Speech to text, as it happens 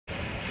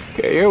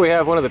Okay, here we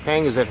have one of the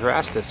pangas that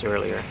harassed us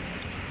earlier.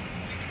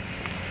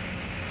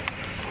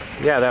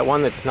 Yeah, that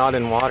one that's not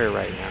in water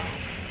right now.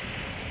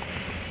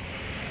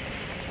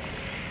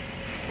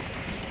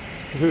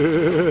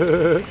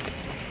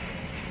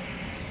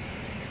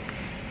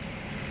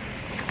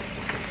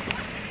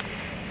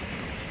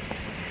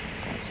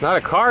 It's not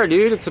a car,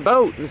 dude. It's a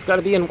boat. It's got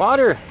to be in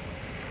water.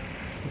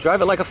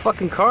 Drive it like a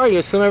fucking car. You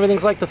assume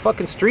everything's like the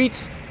fucking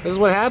streets. This is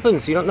what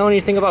happens. You don't know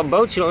anything about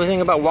boats. You don't know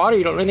anything about water.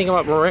 You don't know anything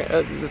about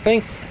the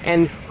thing.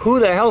 And who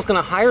the hell's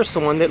going to hire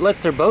someone that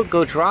lets their boat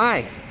go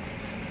dry?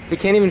 They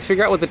can't even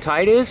figure out what the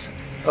tide is?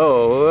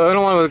 Oh, I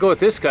don't want to go with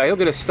this guy. He'll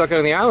get us stuck out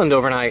on the island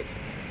overnight.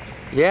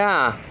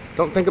 Yeah,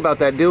 don't think about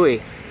that, do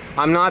we?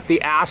 I'm not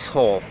the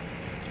asshole.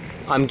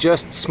 I'm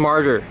just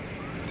smarter.